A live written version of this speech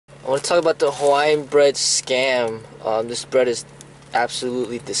want to talk about the Hawaiian bread scam. This bread is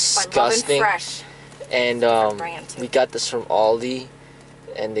absolutely disgusting. By Love and Fresh. And we got this from Aldi,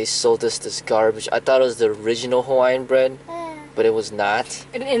 and they sold us this garbage. I thought it was the original Hawaiian bread, but it was not.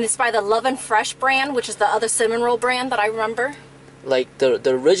 And it's by the Love and Fresh brand, which is the other cinnamon roll brand that I remember. Like the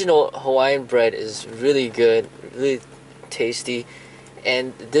original Hawaiian bread is really good, really tasty,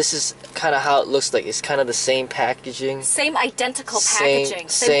 and this is kind of how it looks like. It's kind of the same packaging, same identical packaging,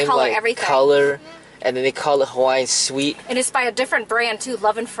 same color, like everything. Color, and then they call it Hawaiian Sweet. And it's by a different brand too,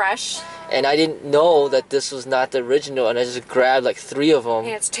 Love and Fresh. And I didn't know that this was not the original, and I just grabbed like 3 of them. And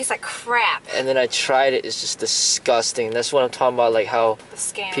it tastes like crap. And then I tried it. It's just disgusting. That's what I'm talking about, like how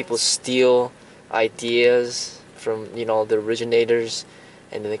people steal ideas from, you know, the originators,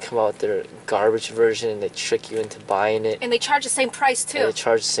 and then they come out with their garbage version and they trick you into buying it. And they charge the same price too. And they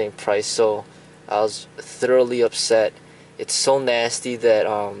charge the same price. So I was thoroughly upset. It's so nasty that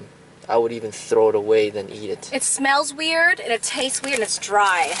I would even throw it away than eat it. It smells weird and it tastes weird and it's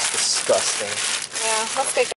dry. It's disgusting. Yeah, let's get